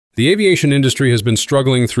The aviation industry has been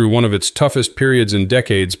struggling through one of its toughest periods in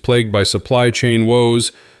decades, plagued by supply chain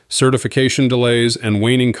woes, certification delays, and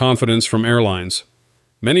waning confidence from airlines.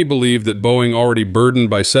 Many believe that Boeing, already burdened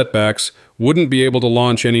by setbacks, wouldn't be able to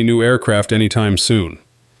launch any new aircraft anytime soon.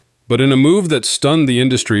 But in a move that stunned the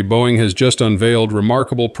industry, Boeing has just unveiled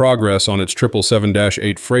remarkable progress on its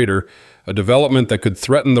 777-8 freighter, a development that could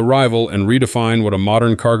threaten the rival and redefine what a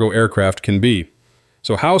modern cargo aircraft can be.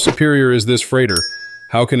 So how superior is this freighter?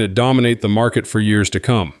 How can it dominate the market for years to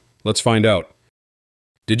come? Let's find out.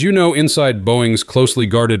 Did you know inside Boeing's closely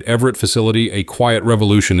guarded Everett facility, a quiet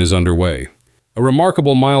revolution is underway? A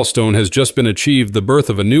remarkable milestone has just been achieved, the birth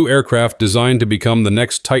of a new aircraft designed to become the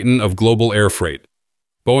next titan of global air freight.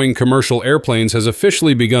 Boeing Commercial Airplanes has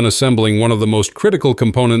officially begun assembling one of the most critical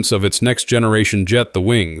components of its next-generation jet, the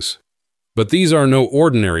wings. But these are no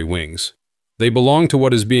ordinary wings. They belong to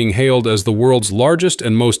what is being hailed as the world's largest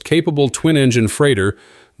and most capable twin-engine freighter,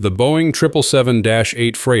 the Boeing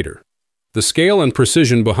 777-8 freighter. The scale and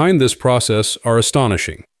precision behind this process are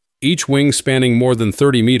astonishing. Each wing, spanning more than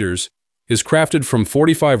 30 meters, is crafted from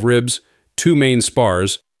 45 ribs, 2 main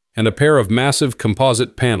spars, and a pair of massive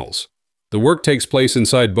composite panels. The work takes place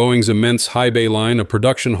inside Boeing's immense high bay line, a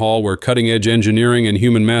production hall where cutting-edge engineering and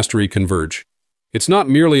human mastery converge. It's not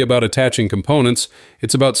merely about attaching components,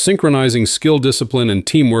 it's about synchronizing skill, discipline, and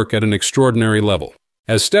teamwork at an extraordinary level.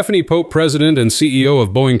 As Stephanie Pope, president and CEO of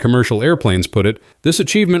Boeing Commercial Airplanes, put it, this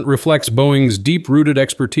achievement reflects Boeing's deep-rooted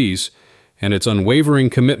expertise and its unwavering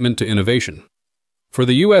commitment to innovation. For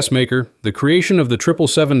the U.S. maker, the creation of the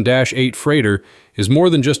 777-8 freighter is more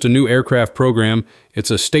than just a new aircraft program,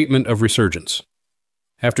 it's a statement of resurgence.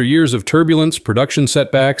 After years of turbulence, production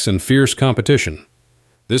setbacks, and fierce competition,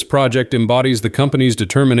 this project embodies the company's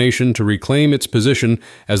determination to reclaim its position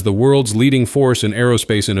as the world's leading force in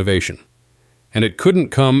aerospace innovation. And it couldn't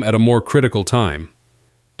come at a more critical time.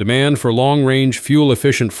 Demand for long-range,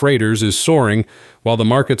 fuel-efficient freighters is soaring, while the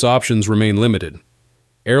market's options remain limited.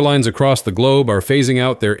 Airlines across the globe are phasing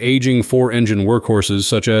out their aging 4-engine workhorses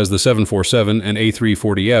such as the 747 and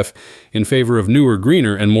A350F in favor of newer,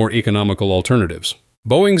 greener, and more economical alternatives.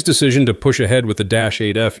 Boeing's decision to push ahead with the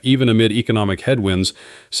 -8F, even amid economic headwinds,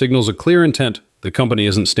 signals a clear intent. The company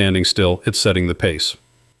isn't standing still, it's setting the pace.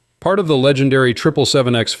 Part of the legendary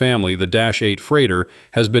 777X family, the -8 freighter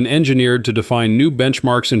has been engineered to define new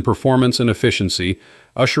benchmarks in performance and efficiency,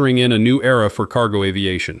 ushering in a new era for cargo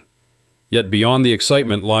aviation. Yet beyond the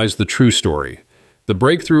excitement lies the true story, the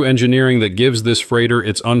breakthrough engineering that gives this freighter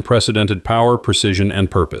its unprecedented power, precision, and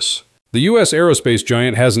purpose. The U.S. aerospace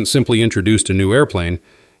giant hasn't simply introduced a new airplane,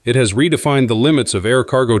 it has redefined the limits of air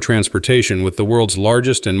cargo transportation with the world's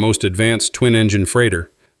largest and most advanced twin-engine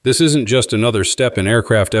freighter. This isn't just another step in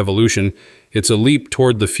aircraft evolution, it's a leap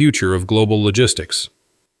toward the future of global logistics.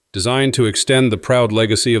 Designed to extend the proud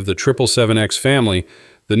legacy of the 777X family,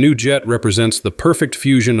 the new jet represents the perfect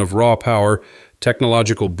fusion of raw power,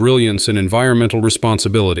 technological brilliance, and environmental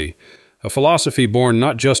responsibility, a philosophy born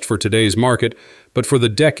not just for today's market, but for the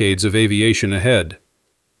decades of aviation ahead.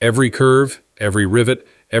 Every curve, every rivet,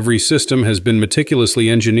 every system has been meticulously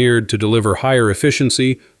engineered to deliver higher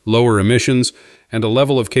efficiency, lower emissions, and a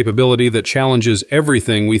level of capability that challenges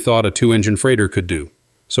everything we thought a 2-engine freighter could do.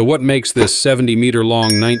 So what makes this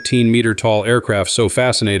 70-meter-long, 19-meter-tall aircraft so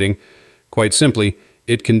fascinating? Quite simply,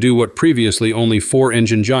 it can do what previously only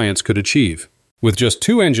 4-engine giants could achieve. With just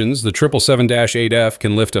 2 engines, the 777-8F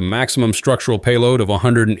can lift a maximum structural payload of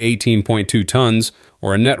 118.2 tons,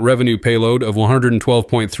 or a net revenue payload of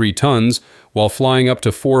 112.3 tons, while flying up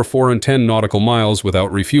to 4 and 10 nautical miles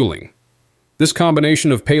without refueling. This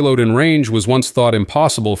combination of payload and range was once thought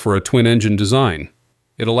impossible for a twin-engine design.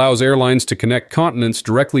 It allows airlines to connect continents,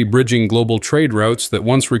 directly bridging global trade routes that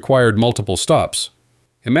once required multiple stops.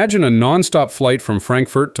 Imagine a non-stop flight from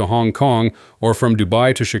Frankfurt to Hong Kong or from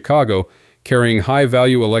Dubai to Chicago, carrying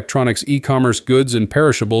high-value electronics, e-commerce goods, and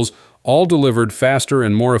perishables, all delivered faster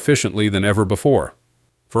and more efficiently than ever before.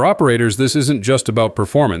 For operators, this isn't just about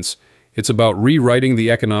performance, it's about rewriting the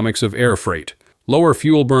economics of air freight. Lower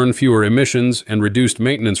fuel burn, fewer emissions, and reduced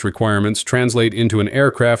maintenance requirements translate into an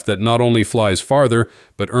aircraft that not only flies farther,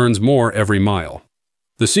 but earns more every mile.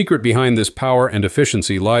 The secret behind this power and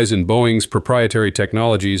efficiency lies in Boeing's proprietary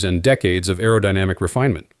technologies and decades of aerodynamic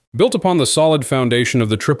refinement. Built upon the solid foundation of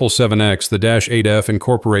the 777X, the -8F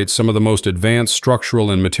incorporates some of the most advanced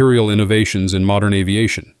structural and material innovations in modern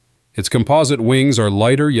aviation. Its composite wings are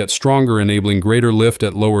lighter yet stronger, enabling greater lift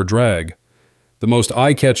at lower drag. The most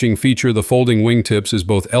eye-catching feature, the folding wingtips, is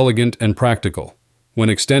both elegant and practical. When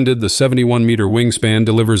extended, the 71-meter wingspan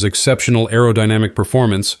delivers exceptional aerodynamic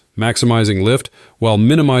performance, maximizing lift while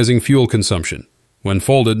minimizing fuel consumption. When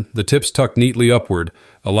folded, the tips tuck neatly upward,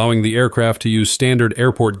 allowing the aircraft to use standard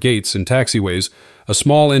airport gates and taxiways, a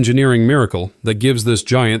small engineering miracle that gives this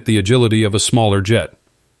giant the agility of a smaller jet.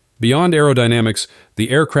 Beyond aerodynamics,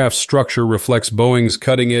 the aircraft's structure reflects Boeing's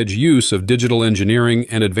cutting-edge use of digital engineering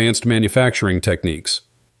and advanced manufacturing techniques.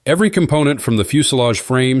 Every component from the fuselage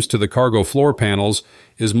frames to the cargo floor panels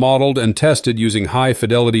is modeled and tested using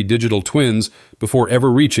high-fidelity digital twins before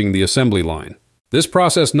ever reaching the assembly line. This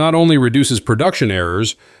process not only reduces production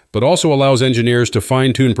errors, but also allows engineers to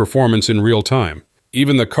fine-tune performance in real time.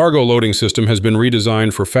 Even the cargo loading system has been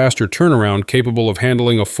redesigned for faster turnaround capable of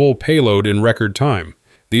handling a full payload in record time.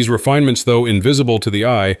 These refinements, though invisible to the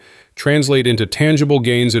eye, translate into tangible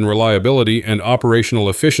gains in reliability and operational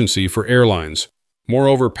efficiency for airlines.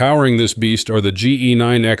 Moreover, powering this beast are the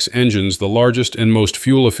GE9X engines, the largest and most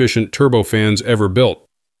fuel-efficient turbofans ever built.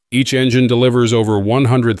 Each engine delivers over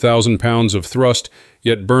 100,000 pounds of thrust,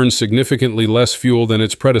 yet burns significantly less fuel than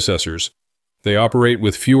its predecessors. They operate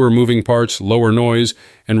with fewer moving parts, lower noise,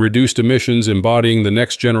 and reduced emissions, embodying the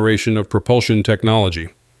next generation of propulsion technology.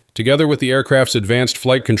 Together with the aircraft's advanced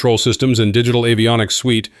flight control systems and digital avionics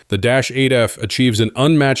suite, the Dash 8F achieves an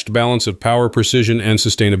unmatched balance of power, precision, and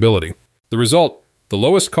sustainability. The result, the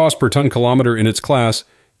lowest cost per ton kilometer in its class,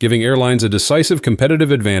 giving airlines a decisive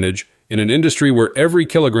competitive advantage in an industry where every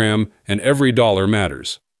kilogram and every dollar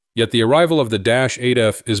matters. Yet the arrival of the Dash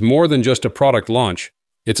 8F is more than just a product launch.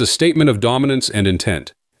 It's a statement of dominance and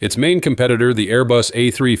intent. Its main competitor, the Airbus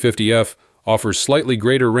A350F, offers slightly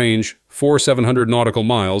greater range, 700 nautical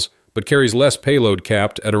miles, but carries less payload,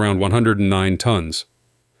 capped at around 109 tons.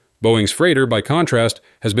 Boeing's freighter, by contrast,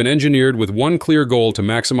 has been engineered with one clear goal: to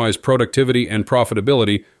maximize productivity and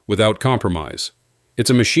profitability without compromise. It's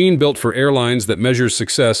a machine built for airlines that measures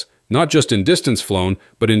success not just in distance flown,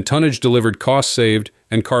 but in tonnage delivered, cost saved,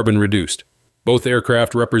 and carbon reduced. Both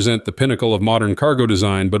aircraft represent the pinnacle of modern cargo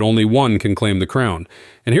design, but only one can claim the crown.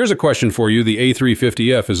 And here's a question for you: the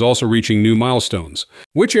A350F is also reaching new milestones.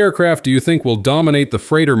 Which aircraft do you think will dominate the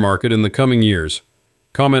freighter market in the coming years?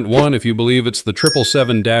 Comment 1 if you believe it's the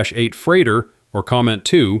 777-8 freighter, or comment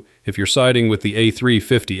 2 if you're siding with the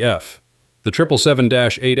A350F. The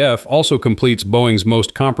 777-8F also completes Boeing's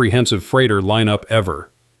most comprehensive freighter lineup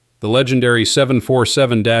ever. The legendary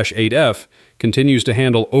 747-8F continues to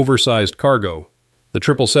handle oversized cargo. The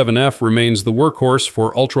 777F remains the workhorse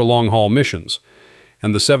for ultra-long-haul missions,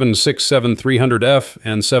 and the 767-300F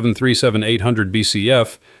and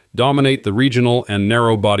 737-800BCF dominate the regional and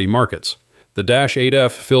narrow-body markets. The Dash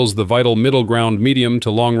 8F fills the vital middle ground, medium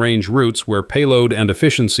to long-range routes where payload and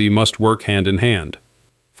efficiency must work hand in hand.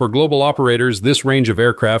 For global operators, this range of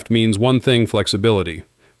aircraft means one thing: flexibility.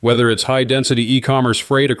 Whether it's high-density e-commerce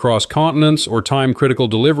freight across continents or time-critical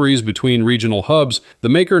deliveries between regional hubs, the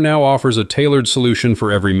maker now offers a tailored solution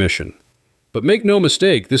for every mission. But make no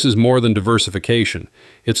mistake, this is more than diversification.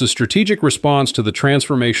 It's a strategic response to the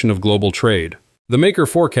transformation of global trade. The maker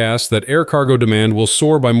forecasts that air cargo demand will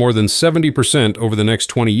soar by more than 70% over the next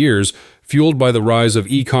 20 years, fueled by the rise of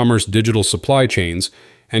e-commerce digital supply chains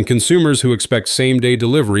and consumers who expect same-day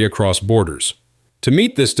delivery across borders. To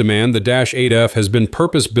meet this demand, the Dash 8F has been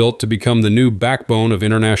purpose-built to become the new backbone of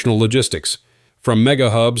international logistics. From mega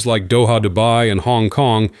hubs like Doha, Dubai, and Hong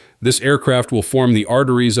Kong, this aircraft will form the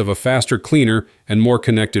arteries of a faster, cleaner, and more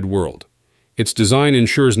connected world. Its design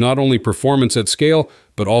ensures not only performance at scale,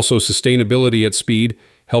 but also sustainability at speed,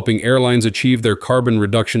 helping airlines achieve their carbon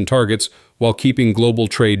reduction targets while keeping global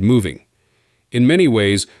trade moving. In many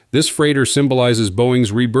ways, this freighter symbolizes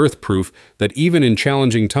Boeing's rebirth, proof that even in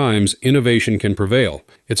challenging times, innovation can prevail.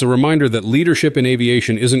 It's a reminder that leadership in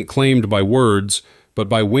aviation isn't claimed by words, but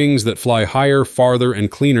by wings that fly higher, farther, and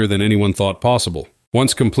cleaner than anyone thought possible.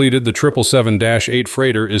 Once completed, the 777-8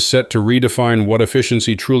 freighter is set to redefine what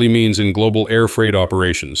efficiency truly means in global air freight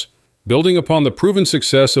operations. Building upon the proven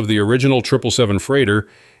success of the original 777 freighter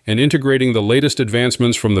and integrating the latest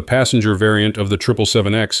advancements from the passenger variant of the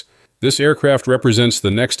 777X, this aircraft represents the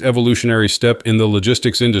next evolutionary step in the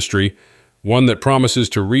logistics industry, one that promises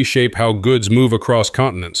to reshape how goods move across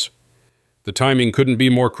continents. The timing couldn't be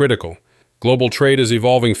more critical. Global trade is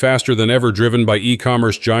evolving faster than ever, driven by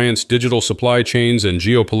e-commerce giants, digital supply chains, and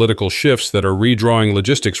geopolitical shifts that are redrawing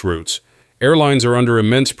logistics routes. Airlines are under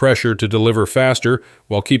immense pressure to deliver faster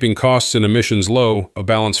while keeping costs and emissions low, a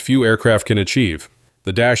balance few aircraft can achieve.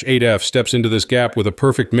 The Dash 8F steps into this gap with a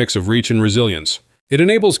perfect mix of reach and resilience. It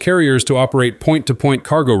enables carriers to operate point-to-point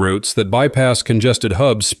cargo routes that bypass congested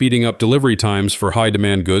hubs, speeding up delivery times for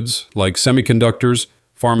high-demand goods like semiconductors,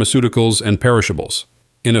 pharmaceuticals, and perishables.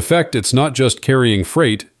 In effect, it's not just carrying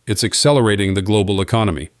freight, it's accelerating the global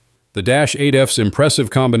economy. The -8F's impressive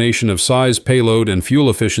combination of size, payload, and fuel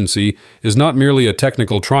efficiency is not merely a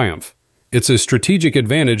technical triumph. It's a strategic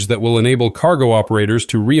advantage that will enable cargo operators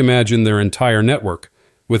to reimagine their entire network.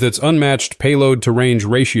 With its unmatched payload-to-range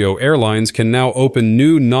ratio, airlines can now open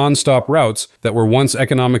new non-stop routes that were once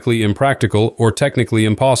economically impractical or technically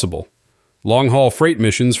impossible. Long-haul freight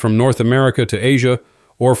missions from North America to Asia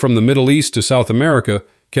or from the Middle East to South America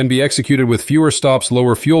can be executed with fewer stops,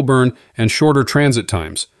 lower fuel burn, and shorter transit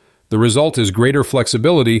times. The result is greater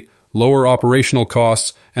flexibility, lower operational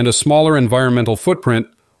costs, and a smaller environmental footprint,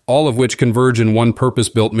 all of which converge in one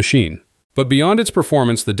purpose-built machine. But beyond its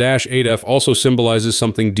performance, the -8F also symbolizes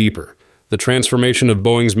something deeper: the transformation of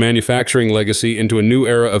Boeing's manufacturing legacy into a new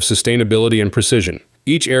era of sustainability and precision.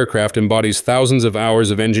 Each aircraft embodies thousands of hours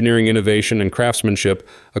of engineering innovation and craftsmanship,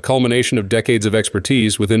 a culmination of decades of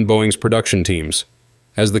expertise within Boeing's production teams.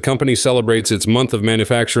 As the company celebrates its month of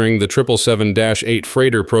manufacturing, the 777-8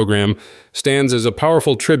 freighter program stands as a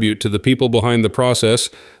powerful tribute to the people behind the process,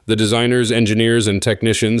 the designers, engineers, and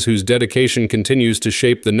technicians whose dedication continues to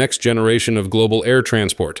shape the next generation of global air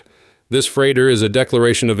transport. This freighter is a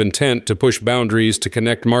declaration of intent to push boundaries, to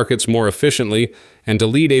connect markets more efficiently, and to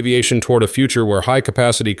lead aviation toward a future where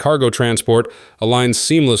high-capacity cargo transport aligns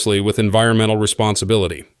seamlessly with environmental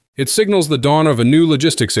responsibility. It signals the dawn of a new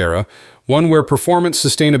logistics era, one where performance,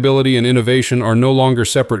 sustainability, and innovation are no longer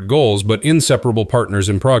separate goals but inseparable partners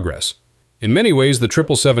in progress. In many ways, the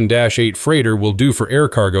 777-8 freighter will do for air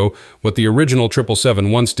cargo what the original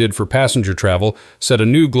 777 once did for passenger travel, set a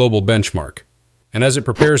new global benchmark. And as it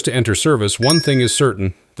prepares to enter service, one thing is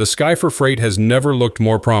certain: the sky for freight has never looked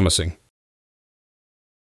more promising.